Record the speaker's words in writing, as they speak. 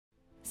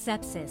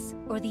Sepsis,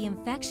 or the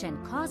infection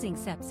causing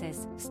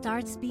sepsis,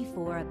 starts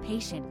before a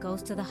patient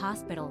goes to the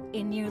hospital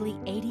in nearly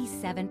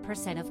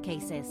 87% of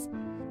cases.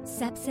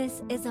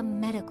 Sepsis is a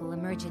medical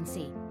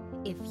emergency.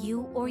 If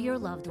you or your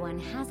loved one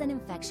has an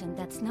infection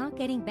that's not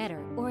getting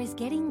better or is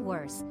getting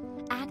worse,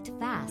 act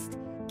fast.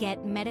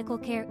 Get medical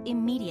care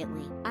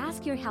immediately.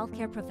 Ask your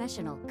healthcare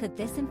professional, could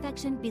this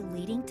infection be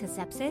leading to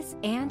sepsis?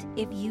 And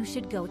if you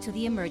should go to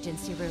the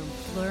emergency room.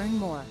 Learn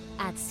more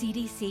at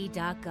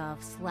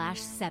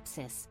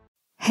cdc.gov/sepsis.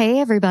 Hey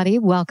everybody,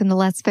 welcome to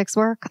Let's Fix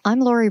Work.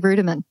 I'm Lori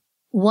Rudiman.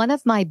 One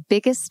of my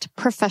biggest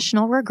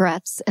professional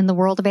regrets in the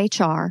world of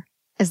HR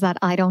is that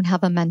I don't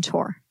have a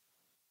mentor.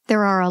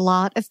 There are a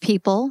lot of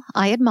people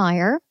I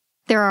admire.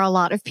 There are a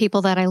lot of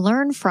people that I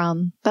learn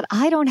from, but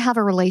I don't have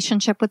a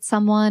relationship with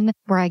someone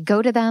where I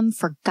go to them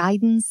for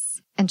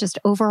guidance and just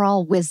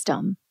overall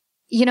wisdom.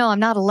 You know, I'm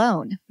not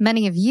alone.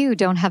 Many of you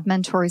don't have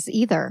mentors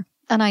either.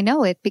 And I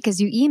know it because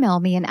you email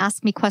me and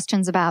ask me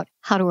questions about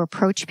how to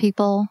approach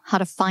people, how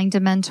to find a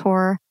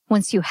mentor.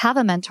 Once you have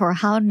a mentor,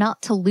 how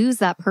not to lose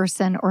that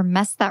person or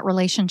mess that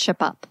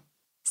relationship up.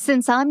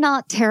 Since I'm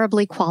not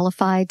terribly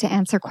qualified to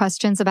answer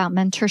questions about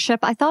mentorship,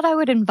 I thought I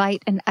would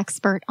invite an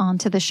expert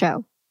onto the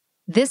show.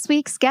 This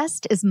week's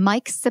guest is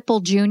Mike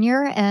Sipple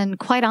Jr., and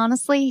quite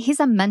honestly, he's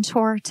a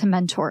mentor to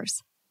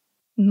mentors.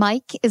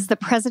 Mike is the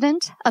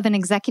president of an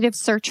executive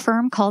search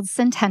firm called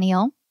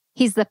Centennial.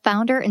 He's the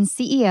founder and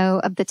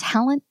CEO of the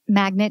Talent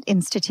Magnet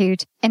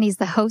Institute, and he's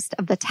the host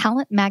of the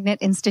Talent Magnet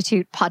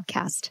Institute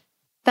podcast.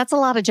 That's a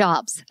lot of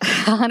jobs.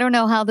 I don't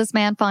know how this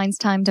man finds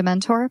time to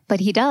mentor,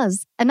 but he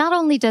does. And not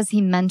only does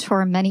he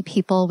mentor many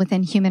people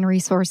within human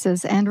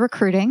resources and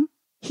recruiting,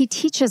 he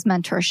teaches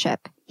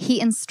mentorship. He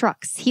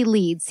instructs, he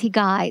leads, he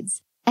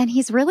guides, and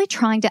he's really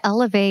trying to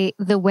elevate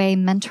the way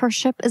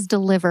mentorship is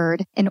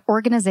delivered in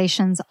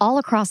organizations all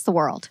across the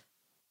world.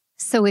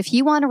 So if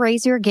you want to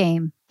raise your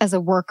game as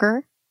a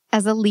worker,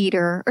 as a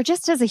leader, or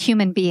just as a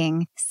human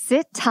being,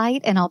 sit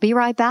tight and I'll be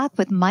right back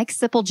with Mike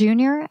Sipple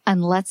Jr.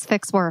 and Let's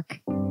Fix Work.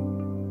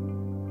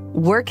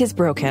 Work is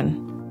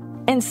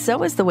broken, and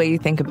so is the way you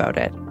think about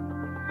it.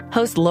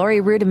 Host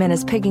Lori Rudiman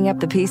is picking up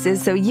the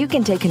pieces so you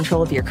can take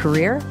control of your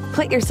career,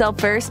 put yourself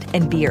first,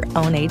 and be your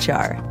own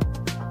HR.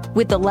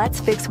 With the Let's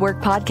Fix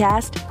Work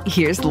podcast,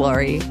 here's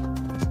Lori.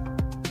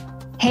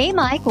 Hey,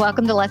 Mike,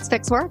 welcome to Let's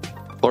Fix Work.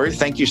 Lori,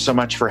 thank you so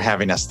much for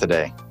having us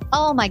today.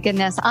 Oh my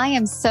goodness. I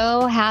am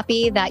so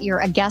happy that you're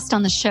a guest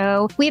on the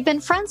show. We've been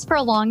friends for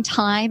a long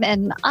time,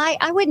 and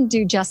I wouldn't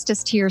do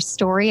justice to your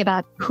story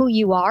about who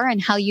you are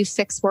and how you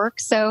fix work.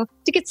 So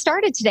to get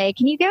started today,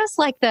 can you give us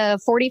like the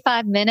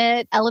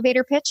 45-minute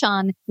elevator pitch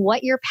on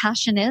what your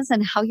passion is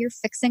and how you're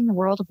fixing the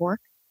world of work?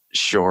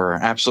 Sure,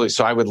 absolutely.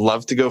 So I would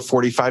love to go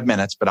 45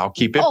 minutes, but I'll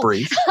keep it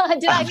brief.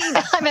 Did I mean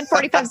I meant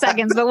 45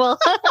 seconds, but we'll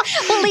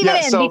leave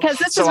it in because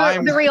this is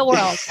the real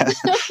world.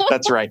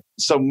 That's right.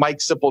 So Mike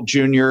Sipple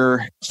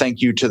Jr., thank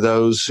you to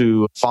those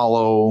who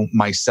follow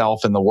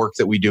myself and the work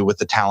that we do with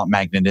the Talent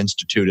Magnet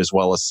Institute as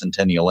well as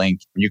Centennial Inc.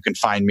 You can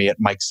find me at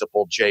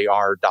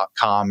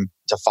MikeSippleJR.com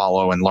to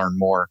follow and learn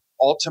more.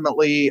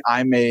 Ultimately,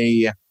 I'm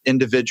a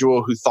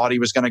individual who thought he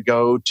was going to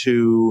go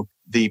to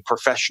the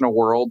professional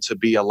world to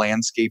be a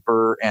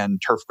landscaper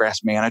and turf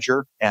grass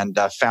manager, and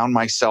found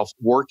myself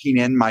working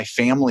in my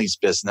family's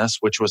business,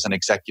 which was an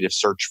executive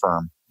search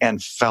firm,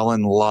 and fell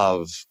in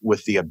love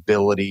with the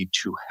ability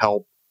to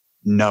help,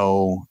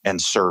 know,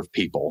 and serve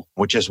people,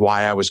 which is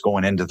why I was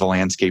going into the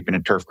landscaping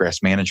and turf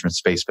grass management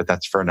space, but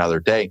that's for another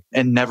day,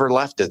 and never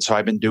left it. So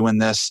I've been doing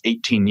this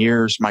 18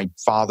 years. My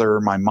father,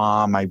 my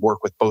mom, I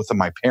work with both of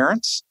my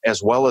parents,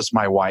 as well as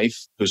my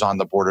wife, who's on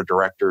the board of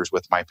directors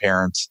with my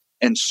parents,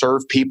 and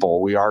serve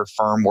people. Our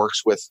firm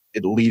works with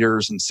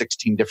leaders in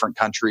 16 different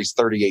countries,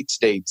 38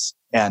 states,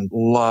 and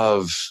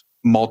love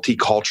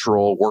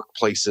multicultural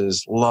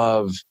workplaces,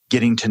 love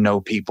getting to know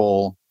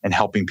people and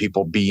helping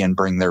people be and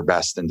bring their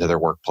best into their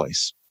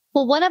workplace.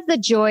 Well, one of the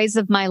joys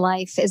of my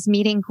life is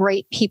meeting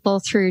great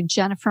people through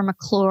Jennifer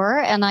McClure.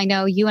 And I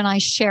know you and I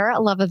share a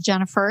love of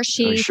Jennifer.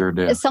 She sure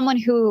do. is someone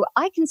who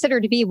I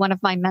consider to be one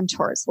of my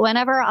mentors.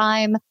 Whenever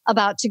I'm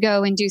about to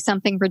go and do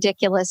something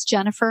ridiculous,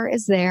 Jennifer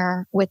is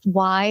there with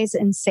wise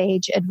and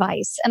sage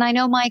advice. And I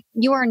know, Mike,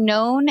 you are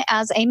known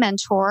as a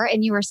mentor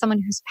and you are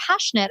someone who's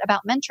passionate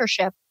about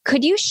mentorship.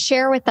 Could you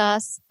share with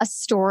us a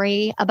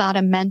story about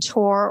a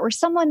mentor or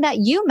someone that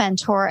you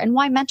mentor and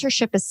why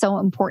mentorship is so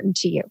important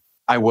to you?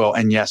 I will.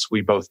 And yes,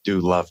 we both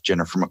do love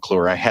Jennifer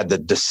McClure. I had the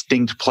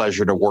distinct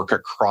pleasure to work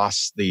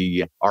across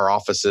our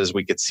offices.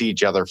 We could see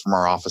each other from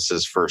our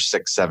offices for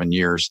 6-7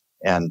 years.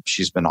 And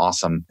she's been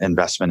awesome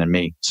investment in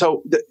me.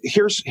 So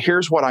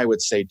here's what I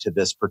would say to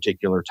this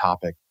particular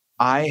topic.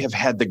 I have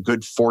had the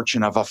good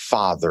fortune of a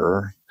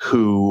father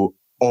who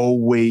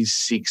always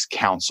seeks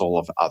counsel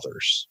of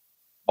others.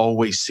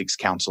 Always seeks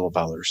counsel of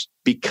others.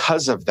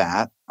 Because of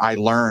that, I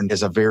learned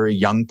as a very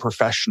young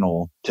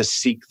professional to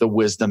seek the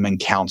wisdom and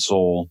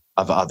counsel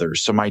of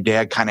others. So my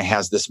dad kind of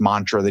has this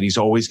mantra that he's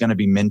always going to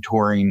be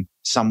mentoring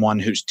someone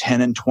who's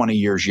 10 and 20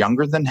 years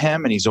younger than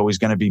him, and he's always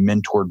going to be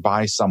mentored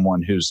by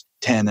someone who's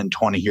 10 and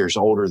 20 years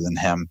older than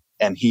him.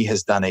 And he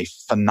has done a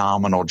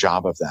phenomenal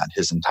job of that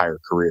his entire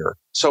career.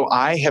 So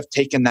I have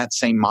taken that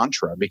same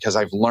mantra because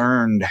I've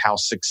learned how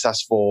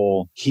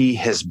successful he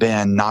has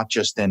been, not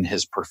just in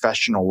his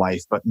professional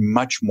life, but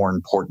much more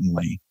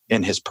importantly,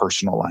 in his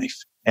personal life.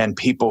 And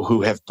people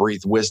who have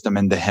breathed wisdom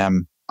into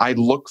him. I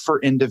look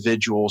for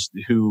individuals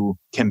who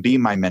can be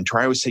my mentor.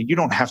 I always say, you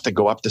don't have to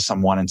go up to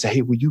someone and say,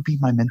 hey, will you be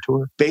my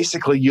mentor?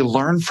 Basically, you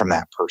learn from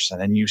that person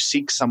and you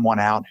seek someone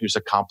out who's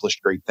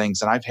accomplished great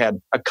things. And I've had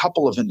a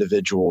couple of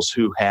individuals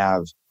who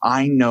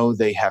I know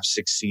they have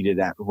succeeded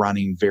at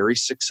running very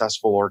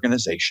successful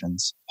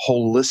organizations,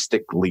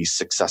 holistically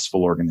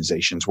successful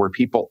organizations where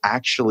people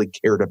actually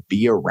care to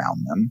be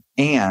around them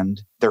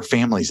and their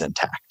family's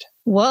intact.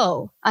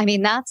 Whoa. I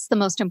mean, that's the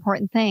most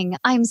important thing.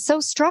 I'm so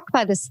struck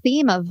by this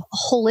theme of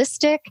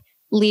holistic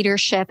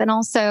leadership and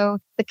also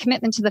the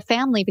commitment to the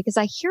family, because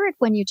I hear it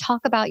when you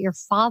talk about your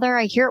father.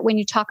 I hear it when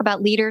you talk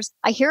about leaders.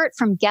 I hear it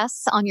from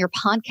guests on your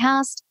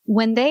podcast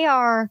when they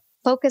are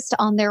focused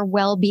on their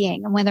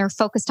well-being and when they're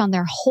focused on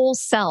their whole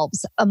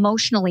selves,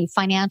 emotionally,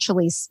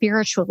 financially,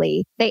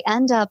 spiritually, they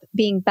end up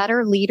being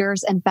better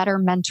leaders and better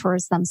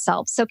mentors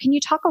themselves. So can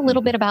you talk a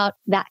little bit about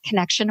that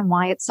connection and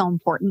why it's so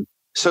important?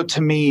 So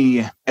to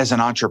me, as an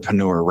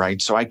entrepreneur,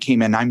 right? So I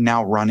came in, I'm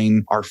now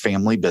running our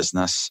family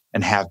business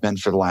and have been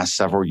for the last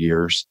several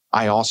years.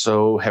 I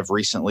also have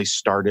recently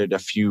started a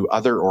few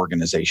other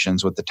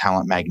organizations with the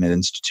Talent Magnet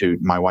Institute.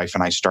 My wife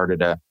and I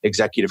started an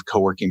executive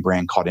co-working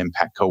brand called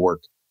Impact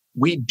Co-work.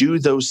 We do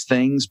those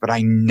things, but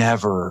I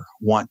never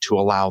want to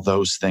allow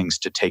those things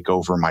to take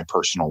over my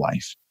personal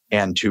life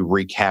and to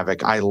wreak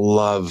havoc. I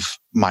love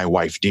my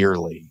wife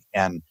dearly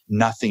and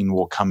nothing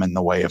will come in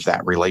the way of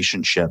that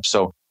relationship.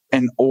 So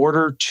in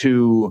order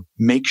to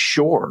make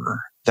sure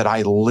that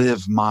I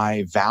live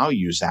my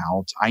values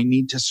out, I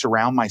need to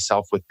surround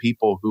myself with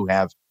people who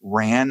have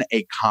ran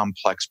a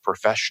complex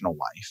professional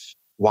life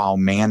while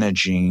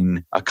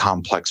managing a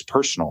complex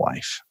personal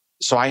life.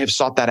 So I have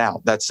sought that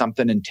out. That's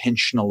something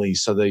intentionally.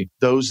 So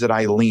those that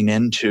I lean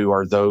into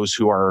are those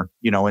who are,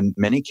 in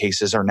many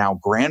cases are now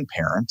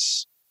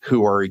grandparents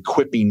who are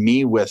equipping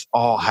me with,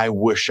 I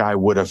wish I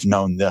would have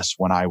known this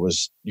when I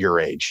was your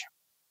age.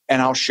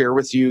 And I'll share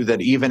with you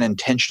that even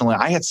intentionally,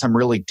 I had some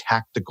really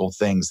tactical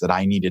things that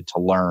I needed to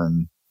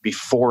learn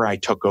before I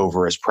took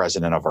over as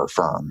president of our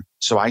firm.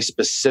 So I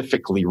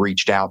specifically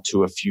reached out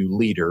to a few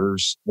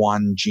leaders.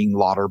 One, Jean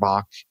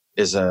Lauterbach,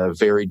 is a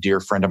very dear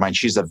friend of mine.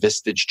 She's a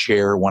Vistage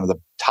chair, one of the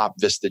top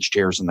Vistage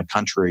chairs in the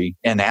country,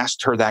 and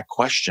asked her that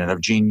question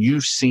of, Jean,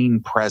 you've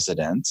seen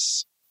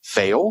presidents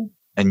fail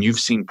and you've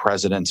seen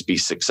presidents be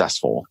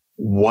successful.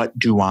 What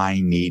do I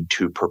need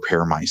to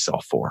prepare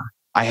myself for?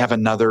 I have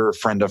another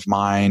friend of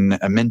mine,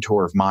 a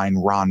mentor of mine,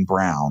 Ron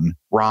Brown.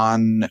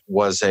 Ron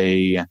was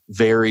a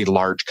very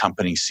large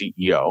company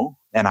CEO.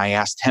 And I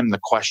asked him the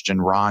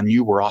question, Ron,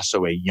 you were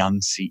also a young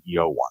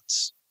CEO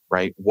once,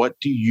 right? What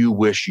do you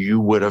wish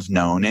you would have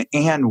known?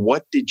 And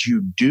what did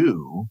you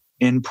do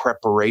in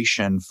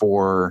preparation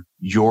for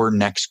your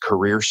next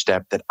career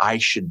step that I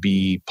should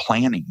be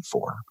planning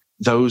for?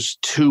 Those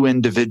two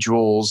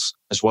individuals,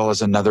 as well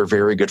as another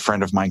very good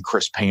friend of mine,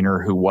 Chris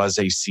Painter, who was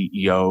a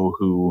CEO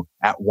who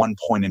at one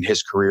point in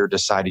his career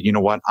decided, you know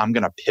what, I'm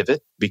going to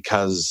pivot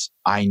because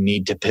I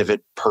need to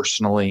pivot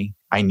personally.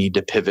 I need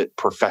to pivot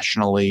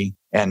professionally.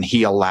 And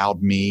he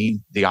allowed me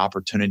the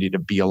opportunity to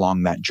be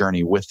along that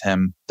journey with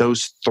him.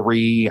 Those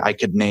three, I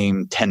could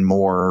name 10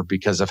 more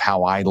because of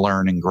how I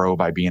learn and grow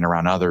by being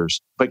around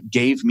others, but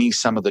gave me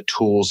some of the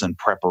tools and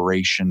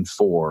preparation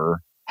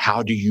for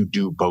how do you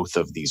do both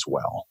of these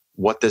well?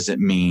 What does it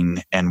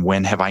mean? And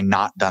when have I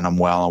not done them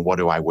well? And what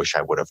do I wish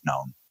I would have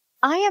known?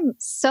 I am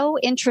so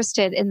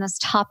interested in this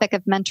topic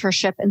of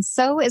mentorship, and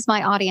so is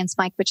my audience,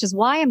 Mike, which is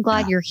why I'm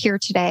glad you're here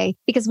today,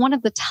 because one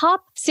of the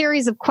top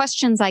series of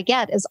questions I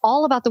get is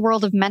all about the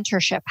world of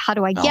mentorship. How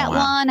do I get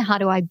one? How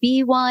do I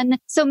be one?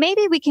 So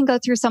maybe we can go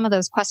through some of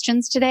those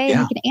questions today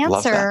and we can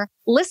answer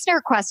listener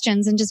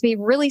questions and just be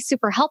really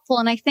super helpful.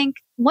 And I think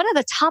one of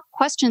the top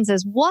questions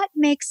is, what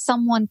makes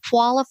someone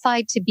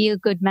qualified to be a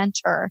good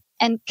mentor?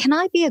 And can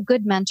I be a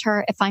good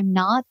mentor if I'm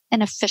not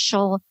an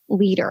official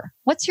leader?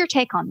 What's your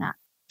take on that?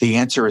 The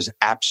answer is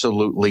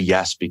absolutely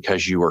yes,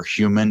 because you are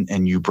human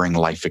and you bring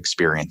life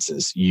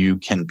experiences. You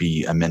can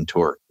be a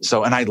mentor.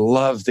 And I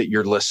love that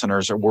your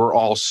listeners we're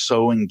all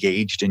so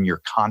engaged in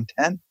your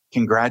content.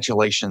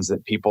 Congratulations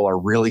that people are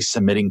really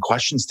submitting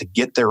questions to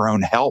get their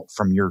own help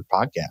from your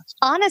podcast.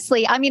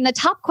 Honestly, I mean, the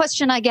top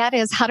question I get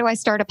is, how do I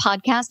start a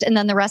podcast? And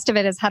then the rest of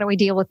it is, how do I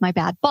deal with my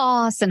bad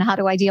boss? And how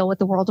do I deal with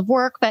the world of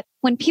work? But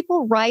when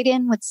people write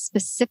in with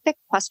specific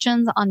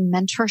questions on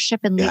mentorship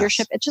and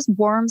leadership, it just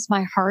warms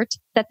my heart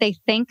that they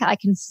think I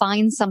can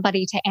find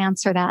somebody to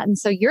answer that. And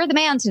so you're the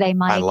man today,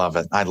 Mike. I love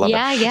it.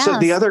 Yeah. So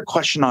the other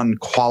question on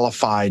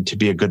qualified to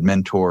be a good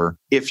mentor,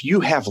 if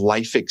you have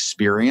life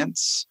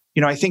experience,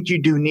 I think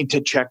you do need to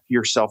check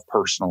yourself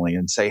personally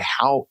and say,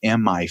 how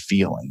am I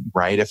feeling,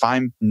 right? If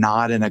I'm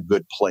not in a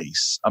good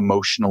place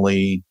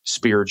emotionally,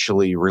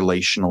 spiritually,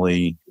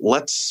 relationally,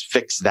 let's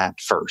fix that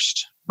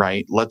first,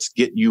 right? Let's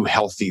get you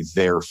healthy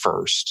there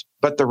first.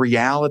 But the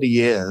reality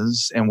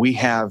is, and we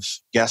have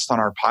guests on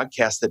our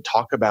podcast that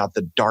talk about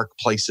the dark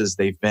places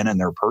they've been in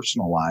their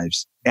personal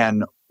lives.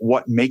 And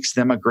what makes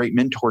them a great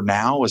mentor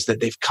now is that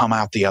they've come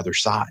out the other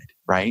side,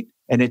 right?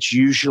 And it's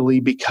usually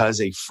because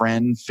a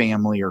friend,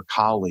 family, or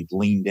colleague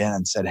leaned in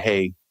and said,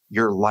 hey,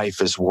 your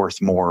life is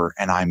worth more,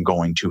 and I'm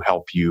going to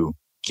help you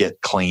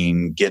get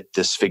clean, get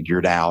this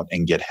figured out,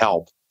 and get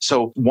help.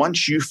 So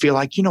once you feel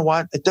like, you know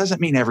what, it doesn't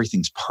mean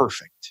everything's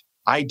perfect.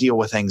 I deal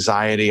with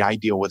anxiety. I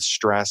deal with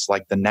stress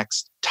like the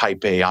next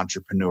type A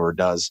entrepreneur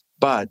does.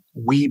 But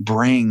we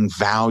bring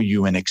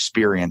value and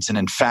experience. And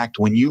in fact,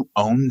 when you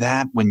own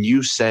that, when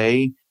you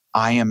say,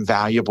 I am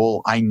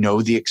valuable, I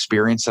know the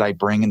experience that I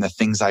bring and the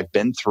things I've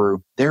been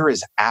through, there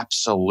is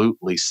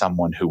absolutely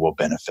someone who will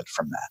benefit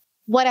from that.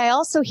 What I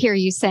also hear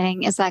you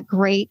saying is that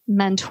great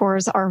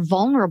mentors are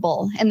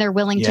vulnerable and they're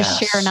willing to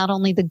share not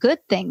only the good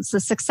things, the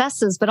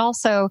successes, but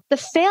also the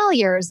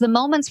failures, the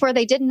moments where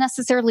they didn't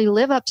necessarily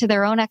live up to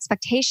their own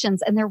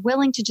expectations. And they're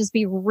willing to just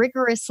be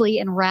rigorously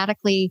and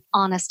radically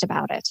honest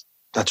about it.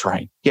 That's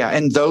right. Yeah.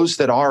 And those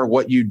that are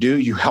what you do,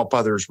 you help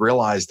others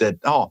realize that,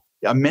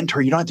 a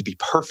mentor, you don't have to be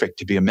perfect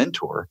to be a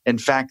mentor. In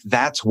fact,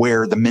 that's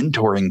where the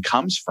mentoring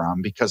comes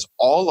from, because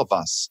all of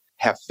us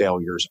have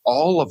failures.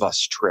 All of us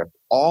trip.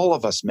 All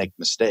of us make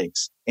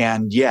mistakes.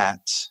 And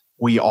yet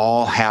we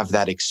all have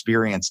that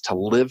experience to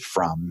live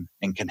from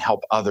and can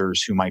help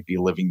others who might be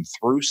living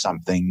through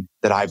something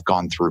that I've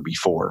gone through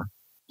before.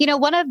 You know,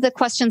 one of the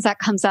questions that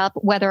comes up,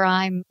 whether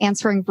I'm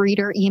answering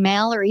reader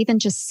email or even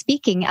just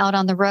speaking out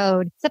on the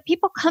road, is that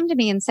people come to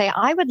me and say,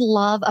 I would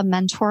love a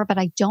mentor, but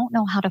I don't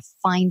know how to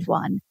find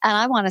one. And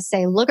I want to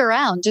say, look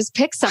around, just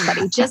pick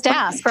somebody, just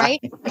ask, right?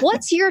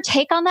 What's your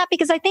take on that?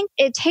 Because I think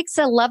it takes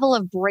a level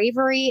of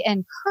bravery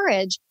and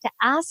courage to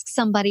ask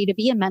somebody to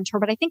be a mentor,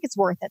 but I think it's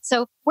worth it.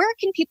 So where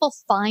can people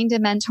find a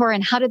mentor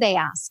and how do they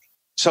ask?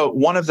 So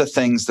one of the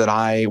things that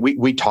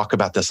we talk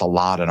about this a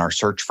lot in our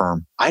search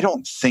firm, I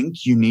don't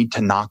think you need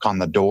to knock on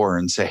the door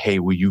and say, hey,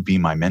 will you be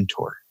my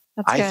mentor?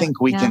 I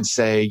think we can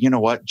say, you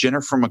know what,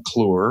 Jennifer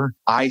McClure,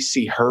 I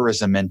see her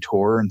as a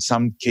mentor. In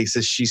some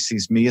cases, she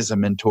sees me as a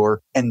mentor.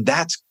 And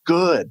that's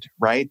good,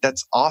 right?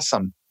 That's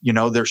awesome. You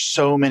know, there's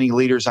so many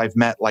leaders I've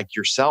met like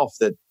yourself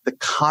that the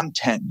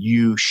content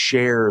you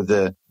share,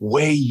 the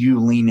way you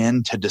lean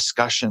into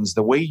discussions,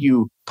 the way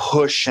you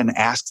push and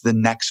ask the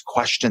next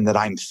question that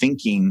I'm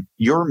thinking,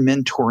 you're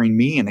mentoring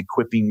me and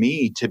equipping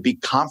me to be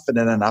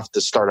confident enough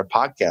to start a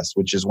podcast,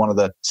 which is one of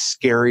the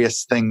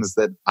scariest things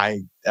that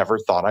I ever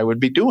thought I would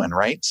be doing,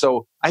 right?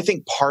 So I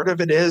think part of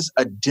it is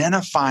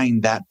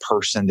identifying that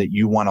person that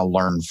you want to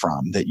learn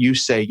from, that you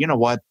say, you know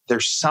what,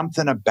 there's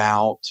something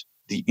about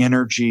the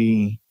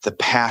energy, the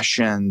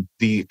passion,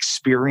 the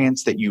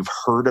experience that you've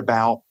heard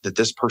about that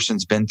this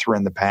person's been through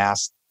in the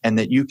past and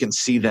that you can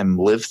see them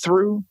live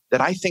through, that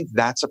I think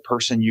that's a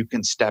person you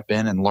can step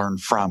in and learn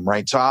from,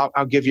 right? So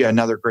I'll give you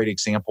another great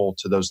example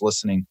to those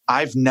listening.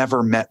 I've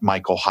never met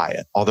Michael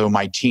Hyatt, although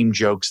my team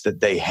jokes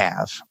that they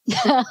have.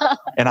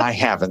 And I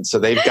haven't. So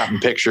they've gotten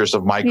pictures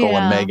of Michael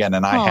and Megan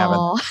and I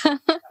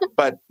haven't.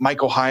 But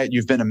Michael Hyatt,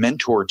 you've been a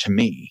mentor to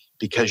me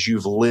because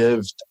you've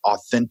lived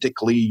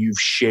authentically. You've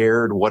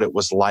shared what it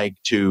was like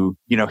to,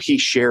 he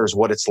shares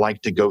what it's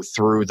like to go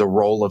through the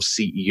role of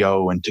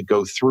CEO and to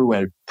go through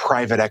a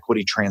private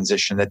equity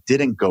transition that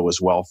didn't go as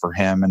well for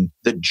him and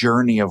the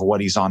journey of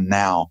what he's on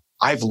now.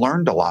 I've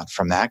learned a lot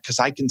from that because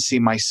I can see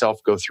myself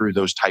go through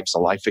those types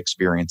of life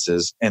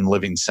experiences and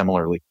living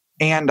similarly.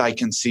 And I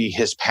can see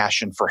his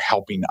passion for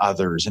helping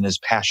others and his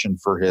passion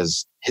for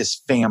his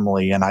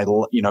family. And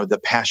the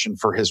passion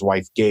for his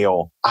wife,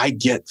 Gail. I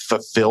get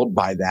fulfilled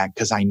by that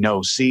because I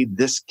know,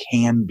 this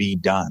can be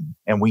done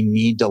and we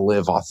need to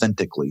live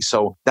authentically.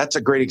 So that's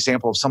a great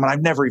example of someone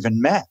I've never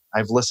even met.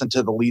 I've listened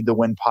to the Lead the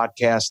Win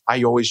podcast.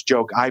 I always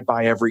joke, I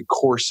buy every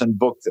course and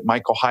book that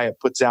Michael Hyatt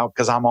puts out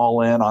because I'm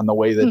all in on the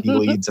way that he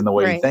leads and the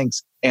way he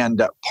thinks.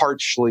 And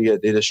partially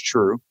it is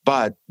true,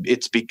 but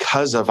it's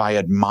because I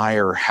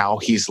admire how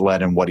he's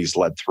led and what he's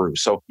led through.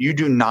 So you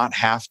do not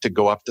have to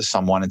go up to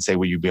someone and say,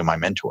 will you be my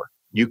mentor?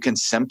 You can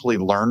simply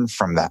learn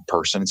from that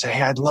person and say,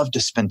 hey, I'd love to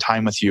spend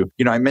time with you.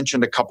 I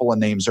mentioned a couple of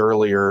names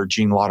earlier,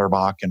 Gene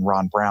Lauterbach and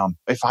Ron Brown.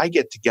 If I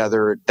get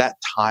together at that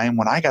time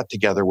when I got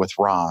together with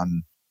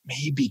Ron,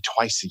 maybe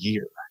twice a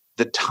year,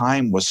 the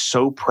time was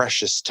so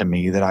precious to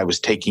me that I was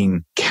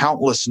taking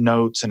countless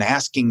notes and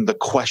asking the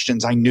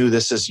questions. I knew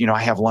this is, I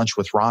have lunch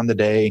with Ron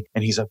today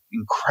and he's an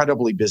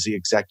incredibly busy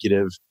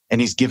executive and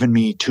he's given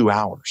me 2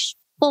 hours.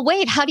 Well,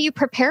 wait, how do you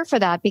prepare for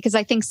that? Because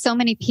I think so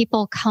many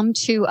people come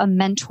to a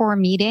mentor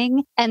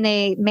meeting and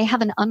they may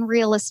have an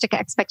unrealistic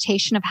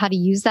expectation of how to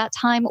use that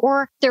time,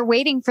 or they're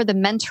waiting for the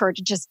mentor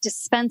to just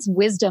dispense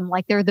wisdom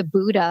like they're the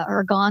Buddha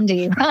or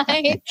Gandhi,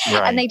 right?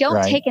 And they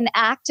don't take an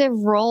active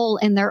role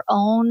in their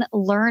own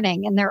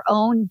learning and their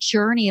own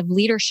journey of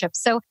leadership.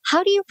 So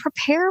how do you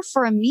prepare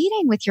for a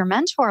meeting with your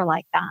mentor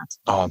like that?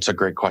 Oh, it's a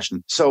great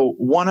question. So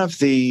one of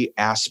the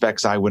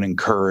aspects I would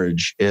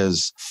encourage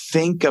is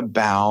think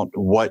about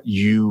what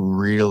you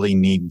really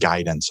need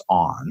guidance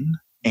on.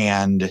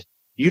 And,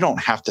 you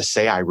don't have to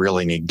say, I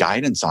really need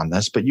guidance on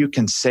this, but you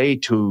can say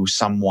to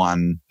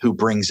someone who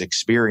brings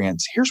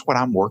experience, here's what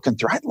I'm working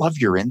through. I'd love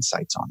your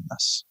insights on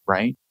this,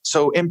 right?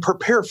 So, and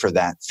prepare for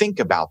that. Think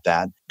about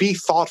that. Be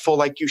thoughtful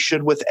like you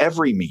should with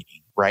every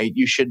meeting, right?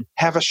 You should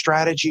have a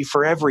strategy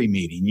for every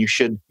meeting. You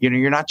should,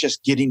 you're not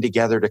just getting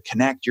together to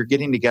connect, you're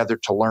getting together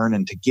to learn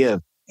and to give.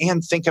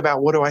 And think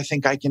about, what do I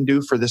think I can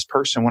do for this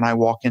person when I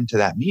walk into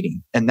that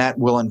meeting? And that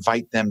will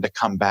invite them to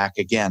come back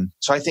again.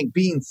 So I think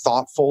being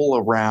thoughtful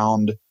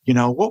around,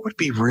 what would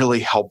be really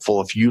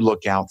helpful if you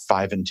look out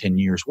 5 and 10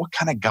 years? What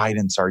kind of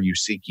guidance are you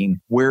seeking?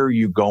 Where are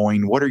you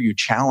going? What are you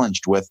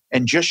challenged with?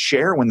 And just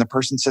share when the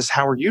person says,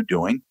 how are you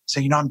doing?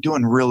 Say, I'm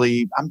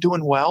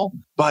doing well,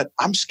 but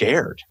I'm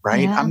scared,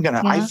 right?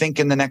 Yeah, I think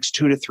in the next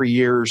 2 to 3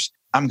 years,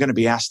 I'm going to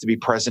be asked to be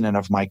president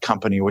of my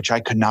company, which I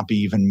could not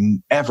be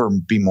ever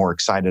be more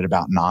excited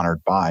about and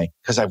honored by,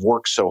 because I've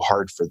worked so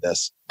hard for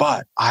this.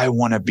 But I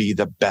want to be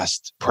the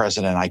best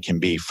president I can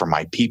be for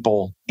my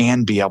people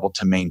and be able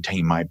to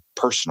maintain my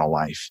personal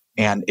life.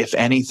 And if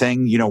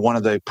anything, one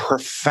of the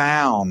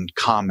profound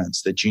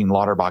comments that Gene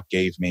Lauterbach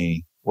gave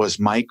me was,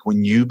 Mike,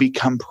 when you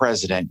become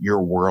president,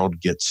 your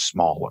world gets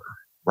smaller.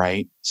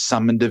 Right?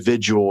 Some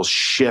individuals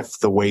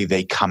shift the way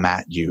they come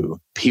at you.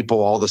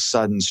 People all of a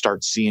sudden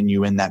start seeing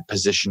you in that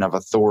position of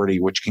authority,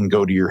 which can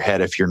go to your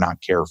head if you're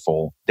not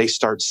careful. They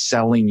start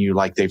selling you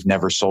like they've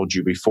never sold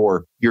you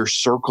before. Your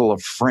circle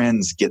of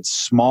friends gets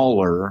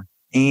smaller.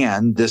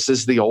 And this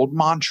is the old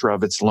mantra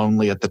of it's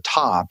lonely at the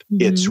top.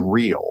 Mm-hmm. It's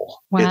real.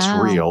 Wow. It's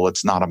real.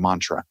 It's not a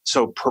mantra.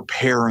 So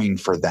preparing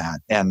for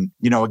that. And,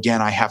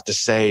 again, I have to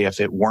say,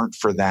 if it weren't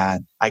for that,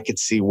 I could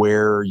see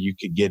where you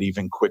could get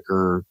even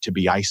quicker to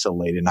be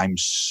isolated. And I'm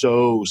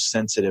so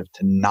sensitive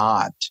to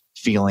not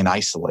feeling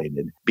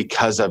isolated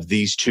because of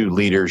these two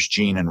leaders,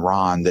 Gene and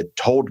Ron, that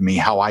told me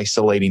how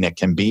isolating it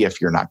can be if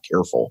you're not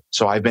careful.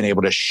 So I've been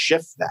able to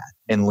shift that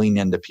and lean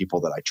into people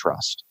that I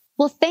trust.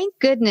 Well, thank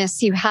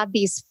goodness you had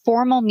these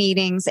formal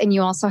meetings and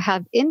you also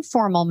have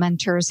informal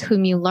mentors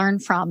whom you learn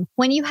from.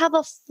 When you have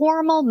a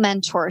formal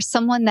mentor,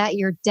 someone that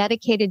you're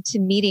dedicated to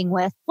meeting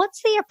with,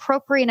 what's the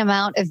appropriate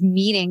amount of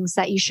meetings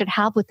that you should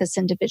have with this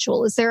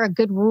individual? Is there a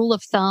good rule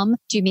of thumb?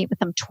 Do you meet with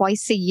them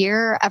twice a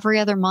year, every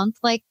other month?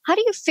 How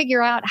do you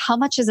figure out how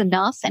much is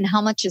enough and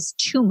how much is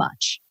too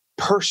much?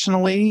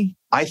 Personally,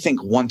 I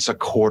think once a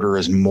quarter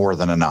is more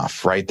than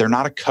enough, right? They're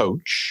not a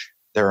coach.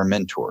 They're a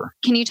mentor.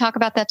 Can you talk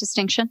about that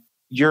distinction?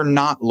 You're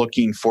not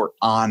looking for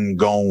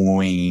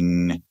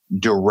ongoing,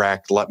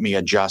 direct, let me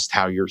adjust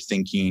how you're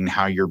thinking,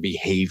 how you're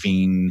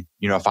behaving.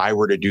 If I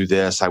were to do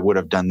this, I would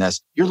have done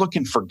this. You're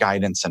looking for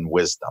guidance and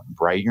wisdom,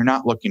 right? You're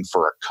not looking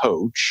for a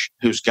coach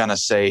who's going to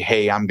say,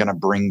 hey, I'm going to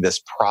bring this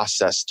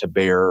process to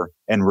bear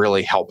and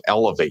really help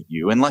elevate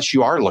you. Unless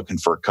you are looking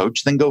for a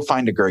coach, then go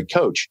find a great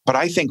coach. But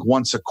I think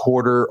once a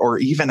quarter or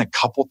even a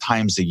couple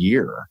times a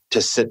year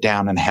to sit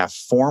down and have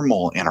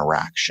formal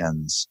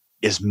interactions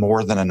is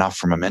more than enough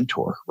from a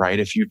mentor, right?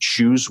 If you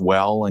choose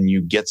well and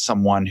you get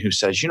someone who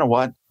says, you know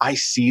what, I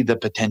see the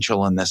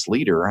potential in this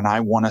leader and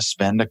I want to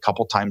spend a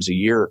couple times a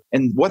year.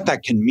 And what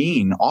that can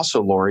mean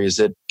also, Lori, is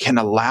it can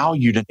allow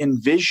you to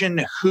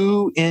envision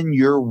who in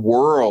your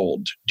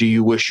world do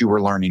you wish you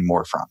were learning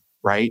more from,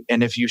 right?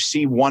 And if you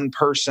see one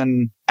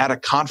person at a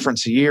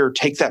conference a year,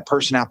 take that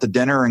person out to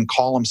dinner and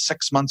call them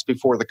 6 months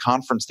before the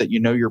conference that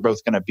you're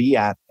both going to be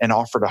at and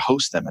offer to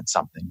host them at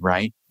something,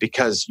 right?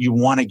 Because you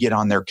want to get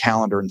on their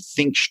calendar and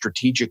think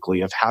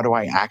strategically of how do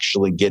I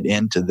actually get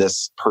into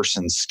this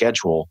person's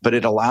schedule? But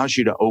it allows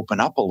you to open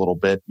up a little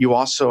bit. You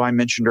also, I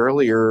mentioned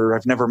earlier,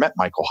 I've never met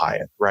Michael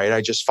Hyatt, right? I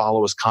just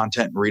follow his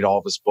content and read all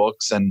of his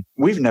books, and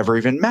we've never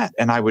even met.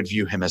 And I would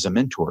view him as a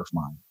mentor of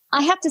mine.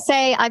 I have to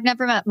say, I've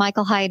never met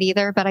Michael Hyatt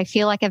either, but I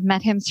feel like I've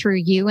met him through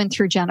you and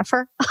through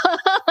Jennifer.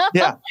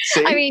 Yeah.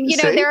 See? I mean,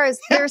 there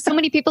are so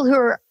many people who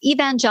are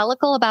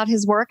evangelical about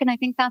his work. And I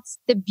think that's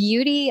the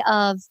beauty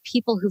of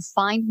people who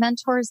find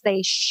mentors.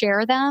 They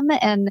share them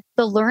and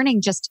the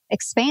learning just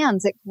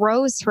expands. It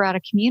grows throughout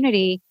a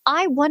community.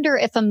 I wonder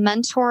if a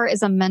mentor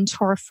is a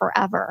mentor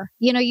forever.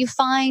 You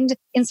find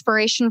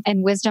inspiration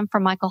and wisdom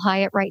from Michael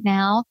Hyatt right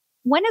now.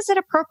 When is it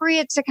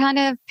appropriate to kind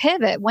of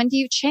pivot? When do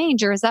you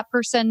change? Or is that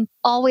person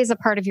always a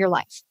part of your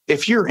life?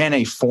 If you're in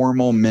a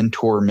formal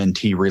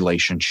mentor-mentee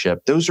relationship,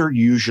 those are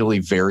usually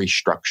very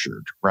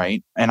structured,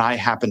 right? And I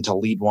happen to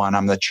lead one.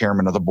 I'm the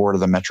chairman of the board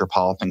of the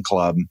Metropolitan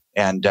Club.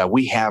 And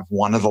we have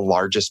one of the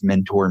largest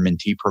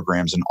mentor-mentee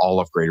programs in all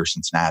of Greater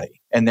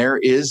Cincinnati. And there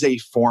is a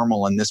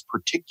formal, in this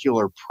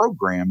particular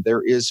program,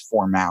 there is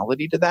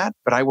formality to that.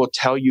 But I will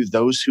tell you,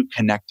 those who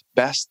connect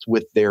best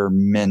with their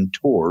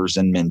mentors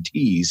and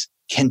mentees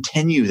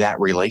continue that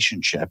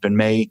relationship and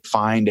may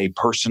find a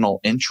personal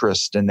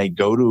interest, and they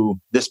go to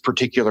this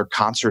particular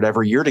concert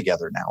every year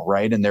together now,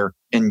 right? And they're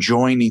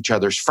enjoying each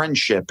other's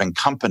friendship and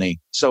company.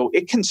 So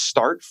it can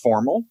start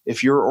formal.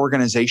 If your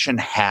organization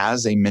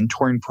has a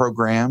mentoring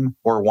program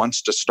or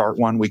wants to start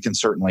one, we can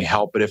certainly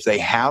help. But if they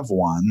have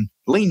one,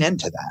 lean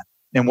into that.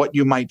 And what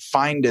you might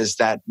find is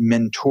that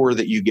mentor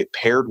that you get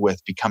paired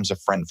with becomes a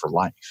friend for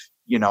life,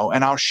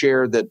 and I'll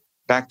share that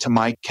back to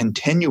my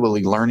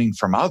continually learning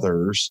from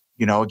others,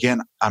 again,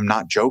 I'm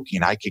not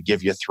joking. I could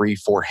give you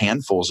 3-4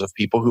 handfuls of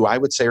people who I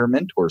would say are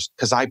mentors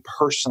because I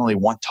personally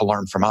want to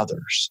learn from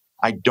others.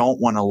 I don't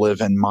want to live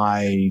in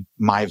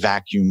my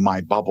vacuum,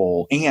 my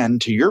bubble.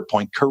 And to your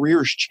point,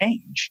 careers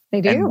change.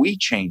 They do. And we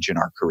change in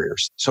our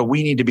careers. So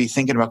we need to be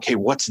thinking about, okay,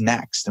 what's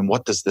next? And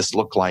what does this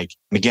look like?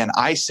 And again,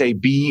 I say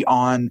be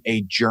on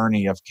a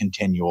journey of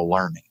continual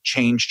learning.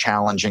 Change,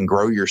 challenge, and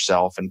grow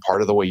yourself. And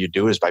part of the way you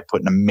do it is by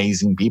putting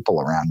amazing people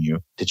around you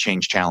to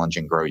change, challenge,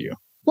 and grow you.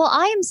 Well,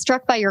 I am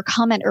struck by your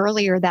comment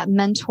earlier that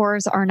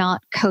mentors are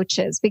not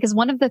coaches, because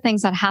one of the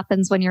things that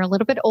happens when you're a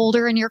little bit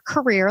older in your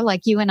career,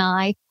 like you and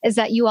I, is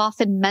that you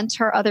often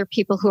mentor other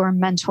people who are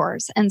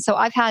mentors. And so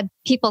I've had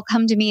people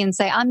come to me and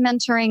say, I'm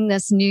mentoring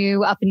this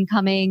new up and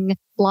coming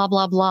blah,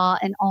 blah, blah.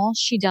 And all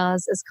she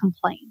does is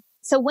complain.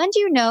 So when do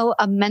you know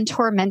a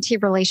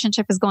mentor-mentee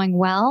relationship is going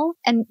well?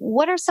 And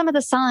what are some of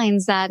the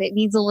signs that it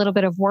needs a little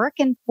bit of work?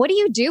 And what do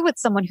you do with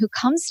someone who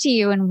comes to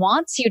you and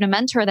wants you to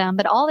mentor them,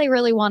 but all they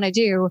really want to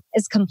do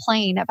is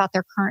complain about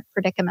their current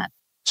predicament?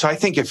 So I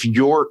think if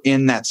you're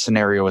in that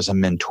scenario as a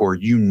mentor,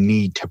 you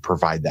need to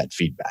provide that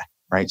feedback,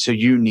 right? So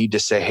you need to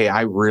say, hey,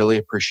 I really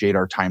appreciate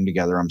our time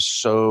together. I'm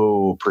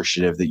so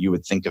appreciative that you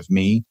would think of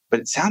me. But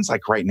it sounds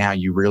like right now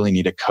you really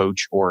need a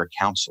coach or a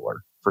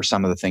counselor for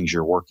some of the things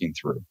you're working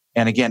through.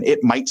 And again,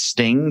 it might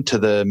sting to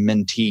the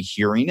mentee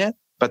hearing it,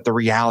 but the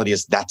reality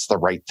is that's the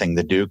right thing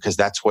to do because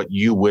that's what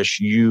you wish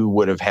you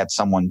would have had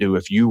someone do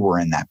if you were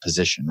in that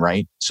position,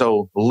 right?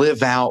 So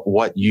live out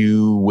what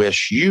you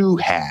wish you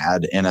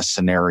had in a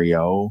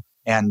scenario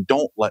and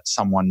don't let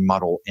someone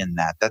muddle in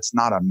that. That's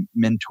not a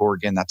mentor.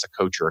 Again, that's a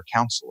coach or a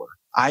counselor.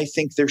 I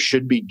think there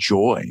should be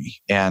joy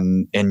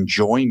and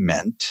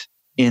enjoyment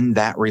in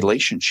that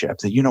relationship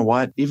that, you know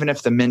what, even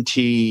if the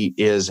mentee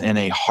is in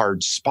a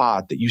hard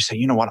spot, that you say,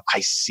 you know what,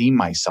 I see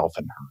myself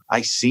in her.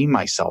 I see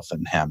myself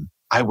in him.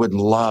 I would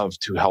love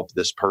to help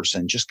this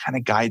person, just kind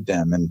of guide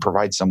them and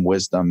provide some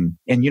wisdom.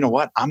 And you know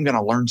what? I'm going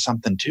to learn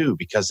something too,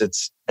 because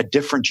it's a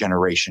different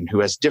generation who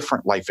has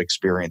different life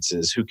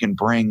experiences, who can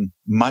bring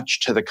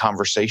much to the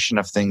conversation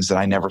of things that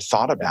I never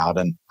thought about.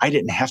 And I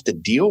didn't have to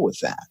deal with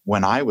that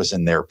when I was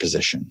in their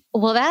position.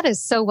 Well, that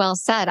is so well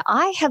said.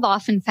 I have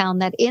often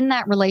found that in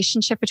that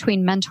relationship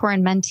between mentor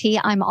and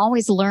mentee, I'm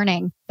always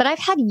learning. But I've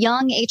had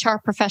young HR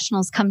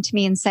professionals come to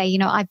me and say, you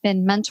know, I've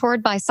been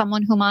mentored by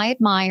someone whom I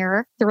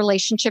admire. The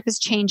relationship is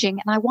changing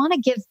and I want to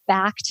give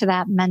back to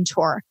that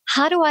mentor.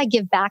 How do I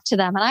give back to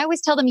them? And I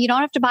always tell them, you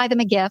don't have to buy them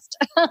a gift.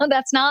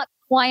 That's not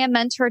why a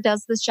mentor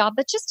does this job,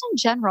 but just in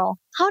general,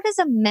 how does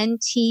a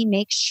mentee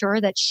make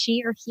sure that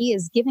she or he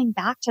is giving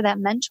back to that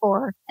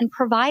mentor and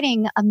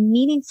providing a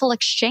meaningful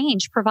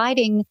exchange,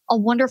 providing a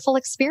wonderful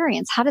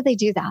experience? How do they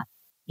do that?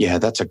 Yeah,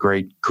 that's a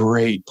great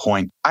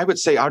point. I would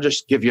say I'll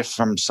just give you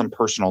some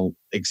personal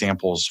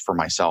examples for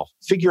myself.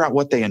 Figure out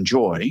what they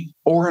enjoy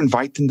or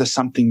invite them to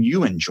something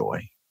you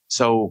enjoy.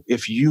 So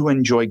if you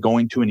enjoy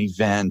going to an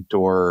event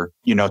or,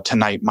 you know,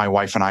 tonight, my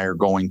wife and I are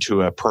going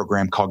to a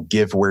program called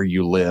Give Where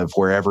You Live,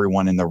 where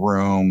everyone in the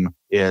room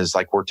is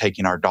like, we're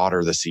taking our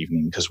daughter this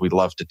evening because we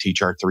love to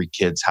teach our 3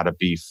 kids how to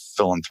be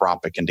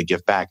philanthropic and to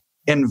give back.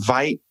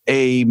 Invite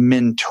a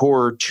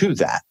mentor to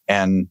that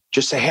and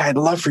just say, hey, I'd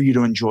love for you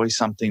to enjoy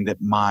something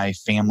that my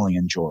family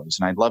enjoys.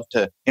 And I'd love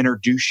to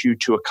introduce you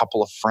to a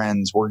couple of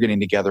friends. We're getting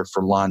together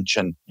for lunch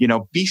and, you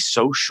know, be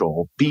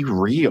social, be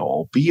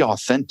real, be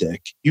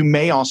authentic. You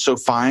may also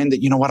find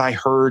that, you know what, I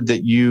heard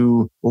that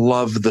you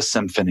love the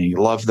symphony,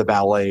 love the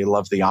ballet,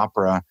 love the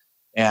opera.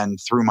 And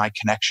through my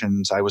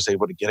connections, I was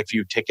able to get a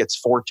few tickets,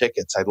 4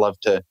 tickets. I'd love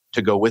to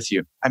go with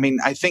you. I mean,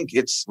 I think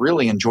it's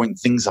really enjoying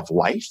things of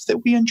life that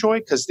we enjoy,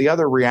 because the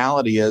other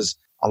reality is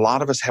a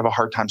lot of us have a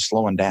hard time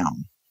slowing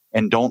down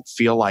and don't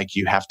feel like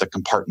you have to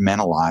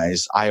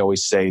compartmentalize. I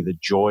always say the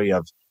joy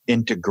of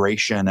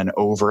integration and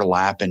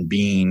overlap and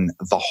being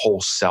the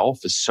whole self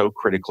is so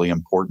critically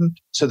important.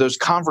 So those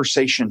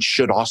conversations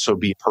should also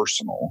be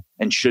personal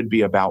and should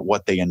be about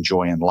what they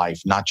enjoy in life,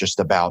 not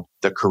just about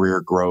the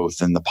career growth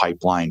and the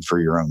pipeline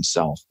for your own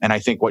self. And I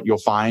think what you'll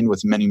find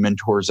with many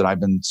mentors that I've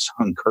been so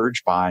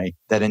encouraged by,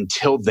 that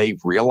until they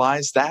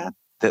realize that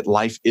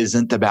life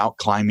isn't about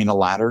climbing a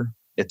ladder,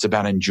 it's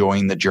about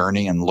enjoying the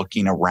journey and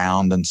looking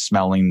around and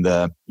smelling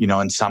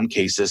in some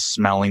cases,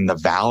 smelling the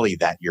valley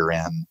that you're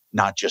in,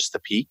 not just the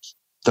peak.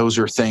 Those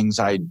are things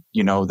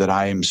that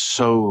I am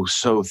so,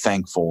 so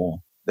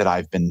thankful that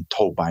I've been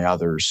told by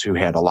others who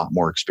had a lot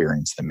more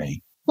experience than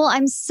me. Well,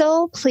 I'm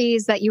so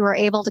pleased that you were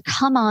able to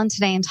come on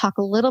today and talk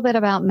a little bit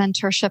about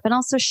mentorship and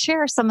also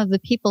share some of the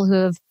people who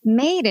have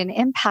made an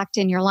impact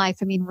in your life.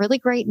 I mean, really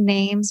great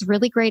names,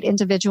 really great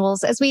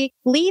individuals. As we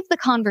leave the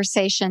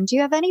conversation, do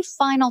you have any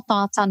final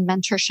thoughts on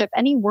mentorship,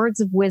 any words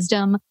of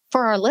wisdom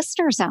for our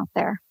listeners out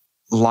there?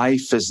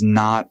 Life is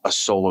not a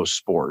solo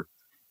sport.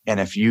 And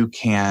if you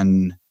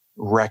can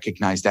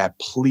recognize that,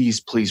 please,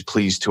 please,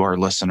 please, to our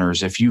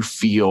listeners, if you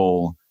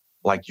feel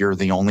like you're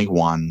the only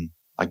one,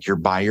 like you're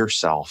by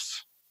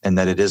yourself, and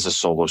that it is a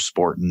solo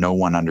sport, no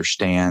one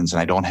understands,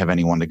 and I don't have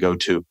anyone to go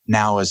to,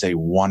 now is a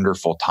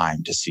wonderful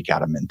time to seek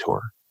out a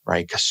mentor.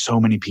 right? Because so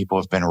many people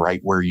have been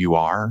right where you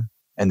are,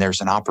 and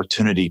there's an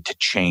opportunity to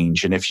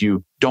change. And if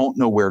you don't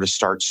know where to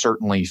start,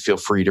 certainly feel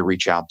free to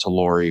reach out to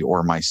Lori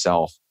or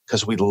myself,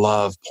 because we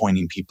love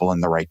pointing people in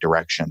the right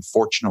direction.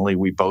 Fortunately,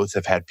 we both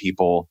have had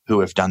people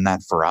who have done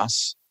that for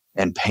us,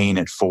 and paying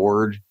it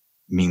forward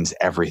means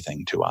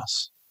everything to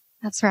us.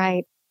 That's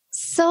right.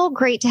 So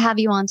great to have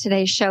you on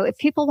today's show. If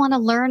people want to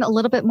learn a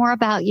little bit more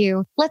about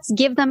you, let's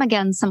give them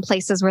again some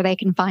places where they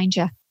can find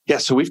you. Yeah,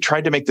 so we've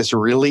tried to make this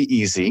really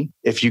easy.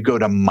 If you go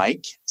to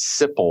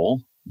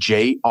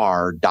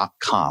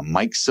MikeSippleJR.com,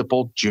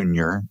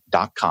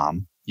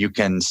 MikeSippleJr.com, you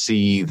can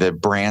see the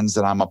brands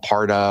that I'm a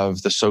part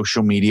of, the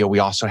social media. We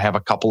also have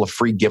a couple of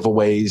free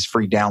giveaways,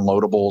 free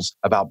downloadables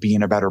about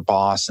being a better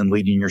boss and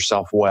leading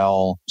yourself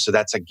well. So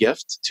that's a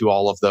gift to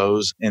all of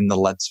those in the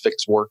Let's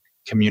Fix Work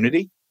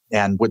community.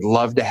 And would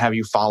love to have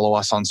you follow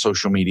us on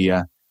social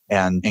media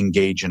and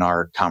engage in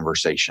our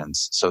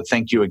conversations. So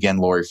thank you again,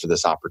 Lori, for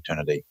this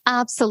opportunity.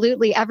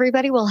 Absolutely.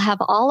 Everybody will have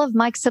all of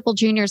Mike Sipple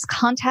Jr.'s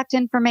contact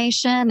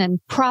information and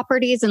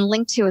properties and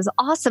link to his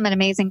awesome and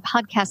amazing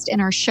podcast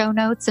in our show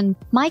notes. And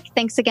Mike,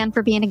 thanks again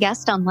for being a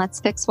guest on Let's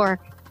Fix Work.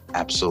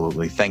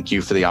 Absolutely. Thank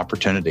you for the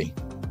opportunity.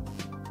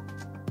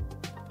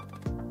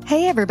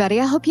 Hey, everybody.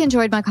 I hope you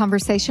enjoyed my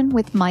conversation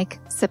with Mike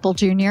Sipple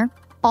Jr.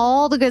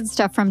 All the good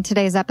stuff from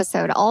today's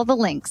episode, all the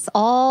links,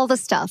 all the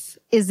stuff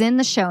is in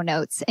the show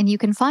notes, and you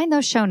can find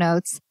those show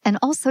notes and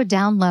also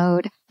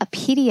download a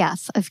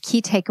PDF of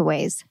key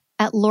takeaways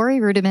at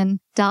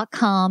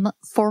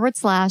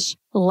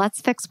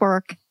lorirudiman.com/Let's Fix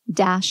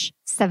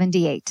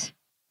Work-78.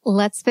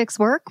 Let's Fix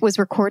Work was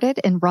recorded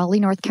in Raleigh,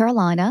 North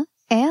Carolina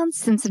and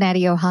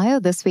Cincinnati, Ohio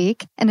this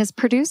week, and is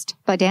produced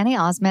by Danny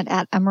Osment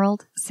at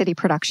Emerald City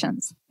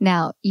Productions.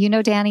 Now, you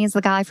know Danny is the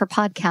guy for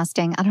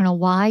podcasting. I don't know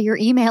why you're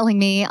emailing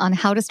me on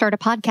how to start a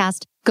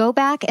podcast. Go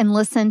back and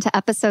listen to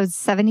episode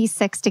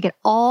 76 to get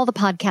all the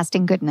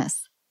podcasting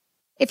goodness.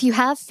 If you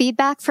have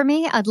feedback for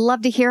me, I'd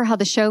love to hear how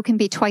the show can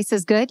be twice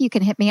as good. You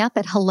can hit me up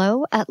at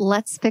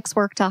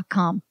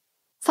hello@letsfixwork.com.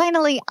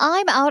 Finally,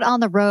 I'm out on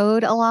the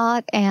road a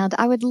lot, and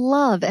I would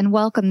love and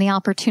welcome the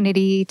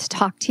opportunity to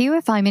talk to you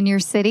if I'm in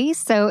your city.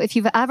 So if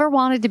you've ever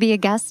wanted to be a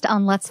guest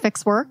on Let's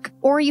Fix Work,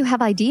 or you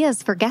have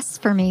ideas for guests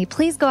for me,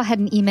 please go ahead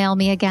and email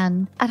me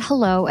again at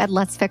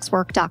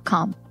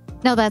hello@letsfixwork.com.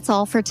 Now that's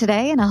all for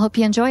today, and I hope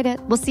you enjoyed it.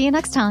 We'll see you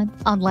next time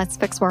on Let's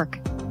Fix Work.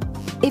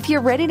 If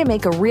you're ready to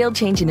make a real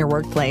change in your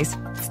workplace,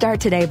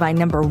 start today by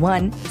number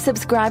 1,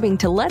 subscribing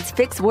to Let's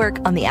Fix Work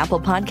on the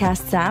Apple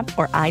Podcasts app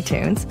or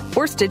iTunes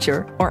or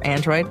Stitcher or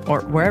Android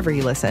or wherever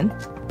you listen.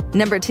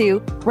 Number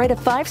 2, write a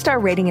 5-star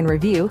rating and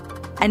review.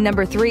 And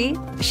number 3,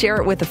 share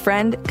it with a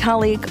friend,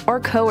 colleague, or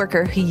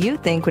coworker who you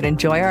think would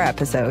enjoy our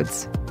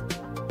episodes.